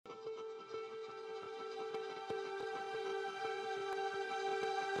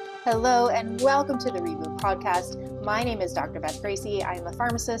Hello and welcome to the Reboot Podcast. My name is Dr. Beth Gracie. I am a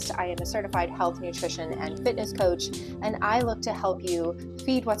pharmacist. I am a certified health, nutrition, and fitness coach, and I look to help you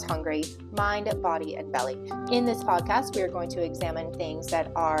feed what's hungry, mind, body, and belly. In this podcast, we are going to examine things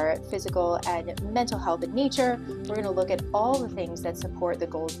that are physical and mental health in nature. We're going to look at all the things that support the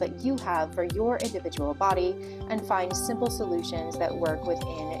goals that you have for your individual body and find simple solutions that work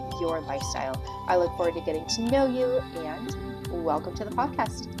within your lifestyle. I look forward to getting to know you, and welcome to the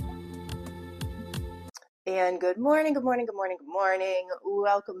podcast. And good morning.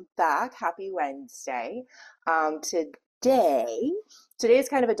 Welcome back. Happy Wednesday. Today is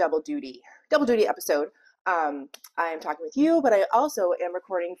kind of a double duty episode. I am talking with you, but I also am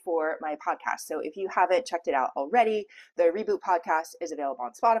recording for my podcast. So if you haven't checked it out already, the Reboot Podcast is available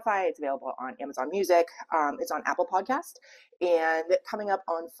on Spotify. It's available on Amazon Music. It's on Apple Podcast. And coming up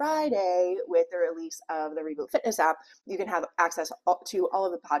on Friday with the release of the Reboot Fitness app, you can have access to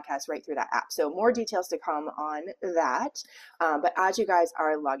all of the podcasts right through that app. So more details to come on that. But as you guys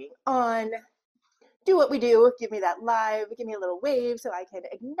are logging on, do what we do. Give me that live, give me a little wave so I can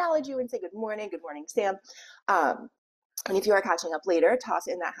acknowledge you and say good morning. Good morning, Sam. And if you are catching up later, toss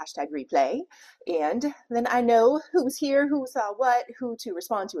in that hashtag replay. And then I know who's here, who saw what, who to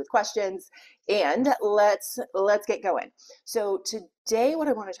respond to with questions. And let's get going. So today what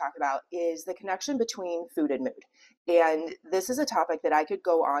I want to talk about is the connection between food and mood. And this is a topic that I could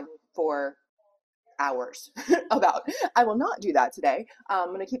go on for hours about. I will not do that today. I'm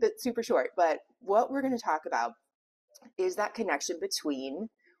going to keep it super short, but what we're going to talk about is that connection between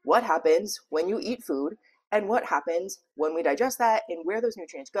what happens when you eat food and what happens when we digest that and where those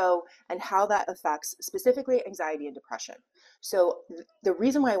nutrients go and how that affects specifically anxiety and depression. So the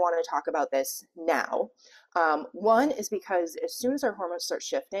reason why I want to talk about this now, one is because as soon as our hormones start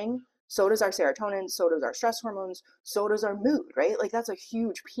shifting, so does our serotonin, so does our stress hormones, so does our mood, right? Like that's a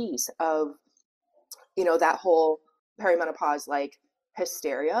huge piece of that whole perimenopause like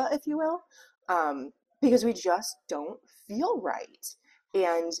hysteria, if you will, because we just don't feel right.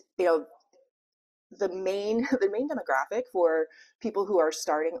 And the main demographic for people who are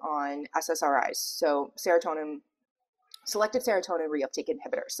starting on SSRIs, so selective serotonin reuptake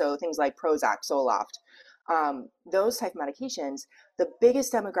inhibitors, so things like Prozac, Zoloft, those type of medications, the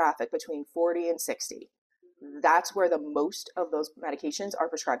biggest demographic between 40 and 60, that's where the most of those medications are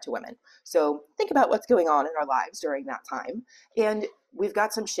prescribed to women. So think about what's going on in our lives during that time. And we've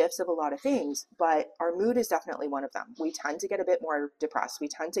got some shifts of a lot of things, but our mood is definitely one of them. We tend to get a bit more depressed. We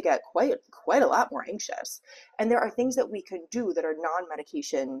tend to get quite a lot more anxious. And there are things that we can do that are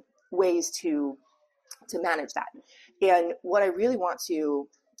non-medication ways to manage that. And what I really want to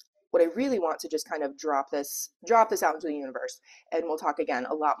just kind of drop this out into the universe, and we'll talk again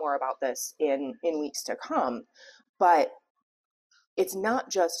a lot more about this in weeks to come, but it's not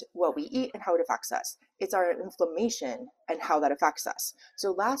just what we eat and how it affects us. It's our inflammation and how that affects us.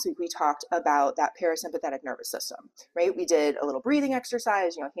 So last week we talked about that parasympathetic nervous system, right? We did a little breathing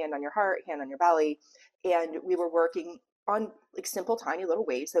exercise, hand on your heart, hand on your belly, and we were working on like simple, tiny little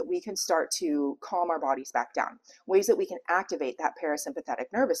ways that we can start to calm our bodies back down, ways that we can activate that parasympathetic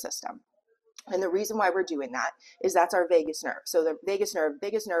nervous system. And the reason why we're doing that is that's our vagus nerve. So the vagus nerve,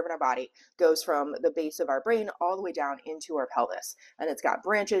 biggest nerve in our body, goes from the base of our brain all the way down into our pelvis. And it's got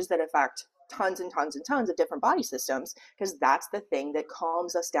branches that affect tons and tons and tons of different body systems, because that's the thing that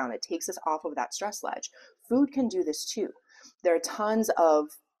calms us down. It takes us off of that stress ledge. Food can do this too. There are tons of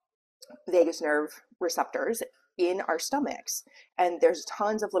vagus nerve receptors in our stomachs, and there's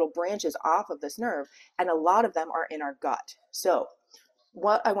tons of little branches off of this nerve, and a lot of them are in our gut. So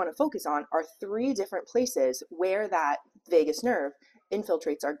what I want to focus on are 3 different places where that vagus nerve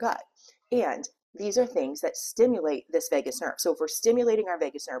infiltrates our gut. And these are things that stimulate this vagus nerve. So if we're stimulating our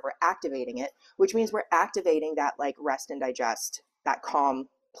vagus nerve, we're activating it, which means we're activating that like rest and digest, that calm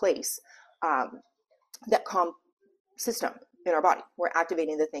place, that calm system in our body. We're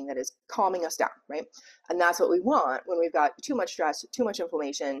activating the thing that is calming us down, right? And that's what we want when we've got too much stress, too much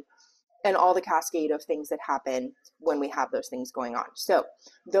inflammation, and all the cascade of things that happen when we have those things going on. So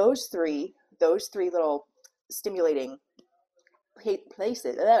those three little stimulating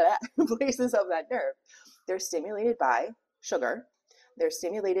places of that nerve, they're stimulated by sugar, they're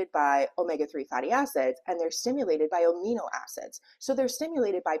stimulated by omega-3 fatty acids, and they're stimulated by amino acids. So they're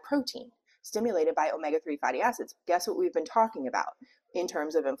stimulated by protein, stimulated by omega-3 fatty acids. Guess what we've been talking about in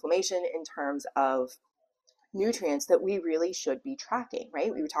terms of inflammation, in terms of nutrients that we really should be tracking,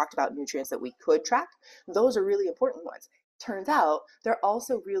 right? We talked about nutrients that we could track. Those are really important ones. Turns out they're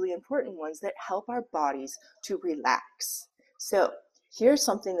also really important ones that help our bodies to relax. So Here's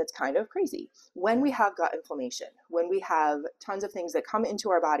something that's kind of crazy. When we have gut inflammation, when we have tons of things that come into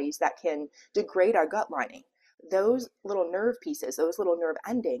our bodies that can degrade our gut lining, those little nerve pieces, those little nerve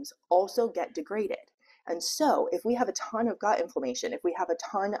endings also get degraded. And so if we have a ton of gut inflammation, if we have a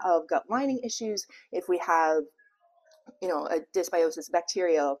ton of gut lining issues, if we have, a dysbiosis,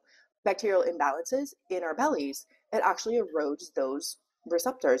 bacterial imbalances in our bellies, it actually erodes those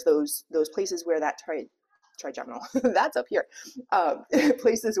receptors, those places where that trigeminal, that's up here,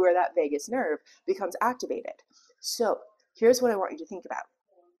 places where that vagus nerve becomes activated. So here's what I want you to think about.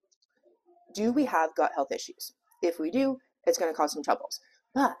 Do we have gut health issues? If we do, it's going to cause some troubles.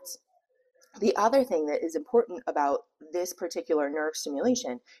 But the other thing that is important about this particular nerve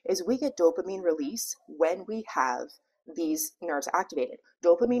stimulation is we get dopamine release when we have these nerves activated.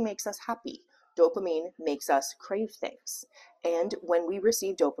 Dopamine makes us happy. Dopamine makes us crave things. And when we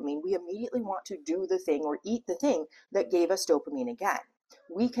receive dopamine, we immediately want to do the thing or eat the thing that gave us dopamine again.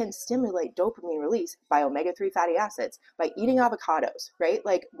 We can stimulate dopamine release by omega-3 fatty acids by eating avocados, right?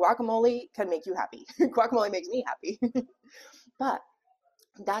 Like guacamole can make you happy. Guacamole makes me happy. But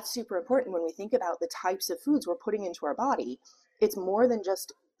that's super important when we think about the types of foods we're putting into our body. It's more than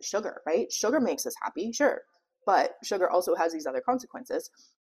just sugar, right? Sugar makes us happy, sure. But sugar also has these other consequences.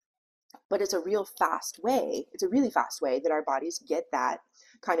 But it's a really fast way that our bodies get that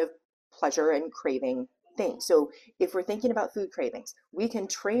kind of pleasure and craving thing. So if we're thinking about food cravings, we can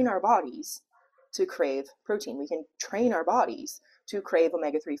train our bodies to crave protein. We can train our bodies to crave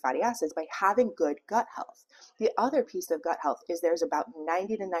omega-3 fatty acids by having good gut health. The other piece of gut health is there's about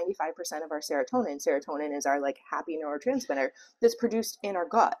 90 to 95% of our serotonin. Serotonin is our happy neurotransmitter that's produced in our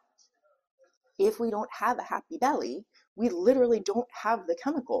gut. If we don't have a happy belly, we literally don't have the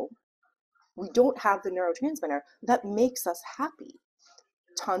chemical, we don't have the neurotransmitter that makes us happy.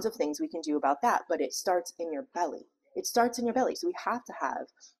 Tons of things we can do about that, but it starts in your belly. It starts in your belly. So we have to have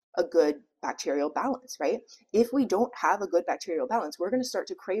a good bacterial balance, right? If we don't have a good bacterial balance, we're going to start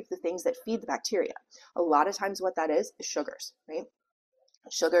to crave the things that feed the bacteria. A lot of times what that is sugars, right?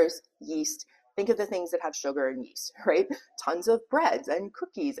 Sugars, yeast. Think of the things that have sugar and yeast, right? Tons of breads and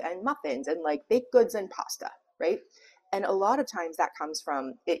cookies and muffins and baked goods and pasta, right? And a lot of times that comes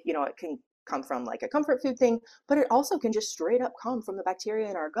from it, it can come from a comfort food thing, but it also can just straight up come from the bacteria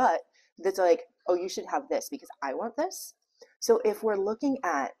in our gut that's oh, you should have this because I want this. So if we're looking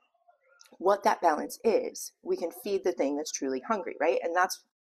at what that balance is, we can feed the thing that's truly hungry, right? And that's,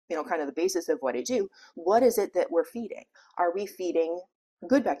 kind of the basis of what I do. What is it that we're feeding? Are we feeding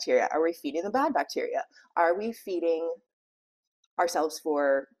good bacteria? Are we feeding the bad bacteria? Are we feeding ourselves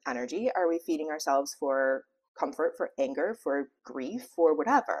for energy? Are we feeding ourselves for comfort, for anger, for grief, for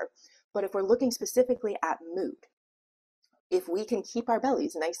whatever? But if we're looking specifically at mood, if we can keep our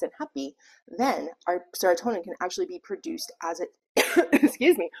bellies nice and happy, then our serotonin can actually be produced as it,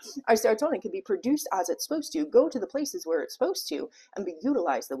 excuse me, our serotonin can be produced as it's supposed to, go to the places where it's supposed to, and be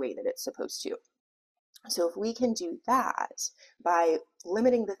utilized the way that it's supposed to. So if we can do that by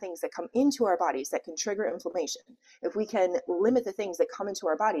limiting the things that come into our bodies that can trigger inflammation, if we can limit the things that come into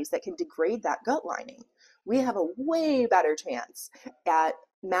our bodies that can degrade that gut lining, we have a way better chance at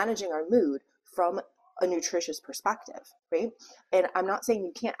managing our mood from a nutritious perspective, right? And I'm not saying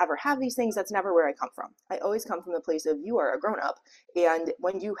you can't ever have these things. That's never where I come from. I always come from the place of you are a grown-up, and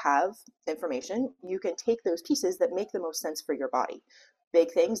when you have information, you can take those pieces that make the most sense for your body.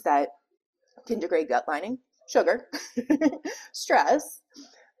 Big things that can degrade gut lining: sugar, stress,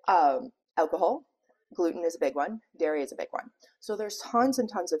 alcohol, gluten is a big one, dairy is a big one. So there's tons and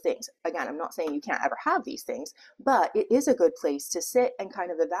tons of things. Again, I'm not saying you can't ever have these things, but it is a good place to sit and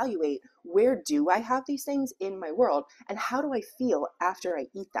kind of evaluate, where do I have these things in my world, and how do I feel after I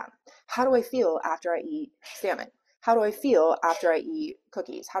eat them? How do I feel after I eat salmon? How do I feel after I eat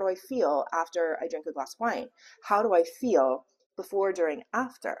cookies? How do I feel after I drink a glass of wine? How do I feel before, during,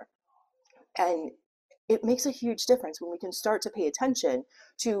 after? And it makes a huge difference when we can start to pay attention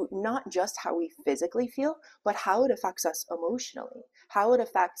to not just how we physically feel, but how it affects us emotionally, how it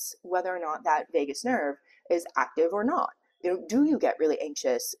affects whether or not that vagus nerve is active or not. Do you get really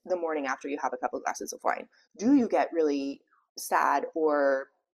anxious the morning after you have a couple of glasses of wine? Do you get really sad or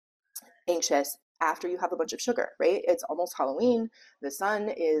anxious after you have a bunch of sugar, right? It's almost Halloween. The sun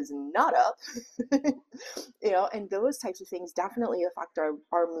is not up, and those types of things definitely affect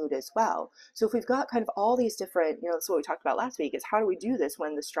our mood as well. So if we've got kind of all these different, that's what we talked about last week, is how do we do this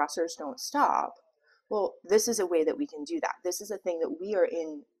when the stressors don't stop? Well, this is a way that we can do that. This is a thing that we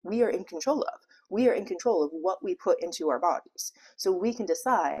are in control of. We are in control of what we put into our bodies. So we can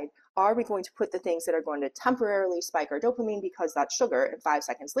decide, are we going to put the things that are going to temporarily spike our dopamine because that's sugar, and 5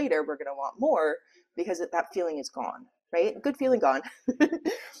 seconds later we're going to want more because that feeling is gone, right? Good feeling gone.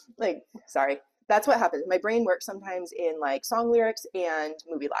 Like, sorry. That's what happens. My brain works sometimes in like song lyrics and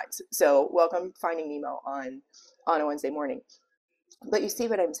movie lines. So welcome Finding Nemo on a Wednesday morning. But you see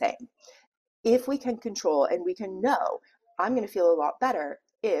what I'm saying? If we can control and we can know, I'm going to feel a lot better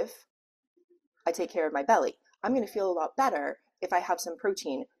if I take care of my belly. I'm going to feel a lot better if I have some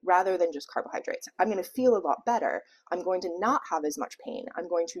protein rather than just carbohydrates. I'm going to feel a lot better. I'm going to not have as much pain. I'm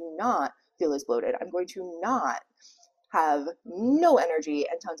going to not feel as bloated. I'm going to not have no energy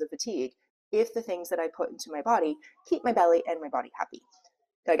and tons of fatigue if the things that I put into my body keep my belly and my body happy.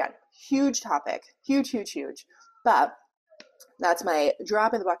 Again, huge topic, huge, huge, huge. But that's my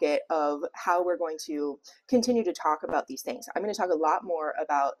drop in the bucket of how we're going to continue to talk about these things. I'm going to talk a lot more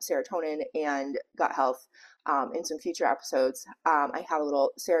about serotonin and gut health in some future episodes. I have a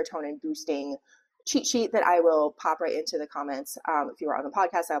little serotonin boosting cheat sheet that I will pop right into the comments. If you are on the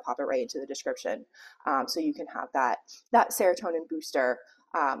podcast, I'll pop it right into the description, so you can have that serotonin booster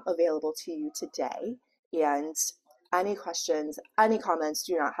available to you today. And any questions, any comments,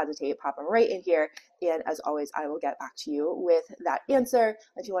 do not hesitate, pop them right in here. And as always, I will get back to you with that answer.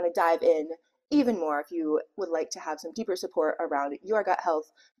 If you want to dive in even more, if you would like to have some deeper support around your gut health,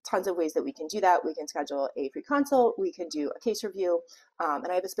 tons of ways that we can do that. We can schedule a free consult. We can do a case review. And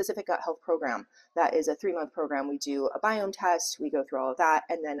I have a specific gut health program that is a 3-month program. We do a biome test. We go through all of that.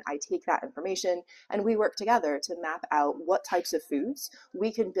 And then I take that information and we work together to map out what types of foods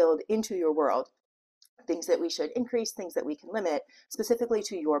we can build into your world, things that we should increase, things that we can limit specifically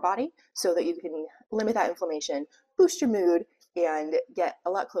to your body so that you can limit that inflammation, boost your mood, and get a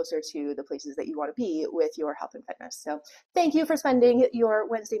lot closer to the places that you want to be with your health and fitness. So thank you for spending your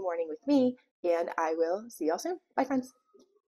Wednesday morning with me, and I will see y'all soon. Bye, friends.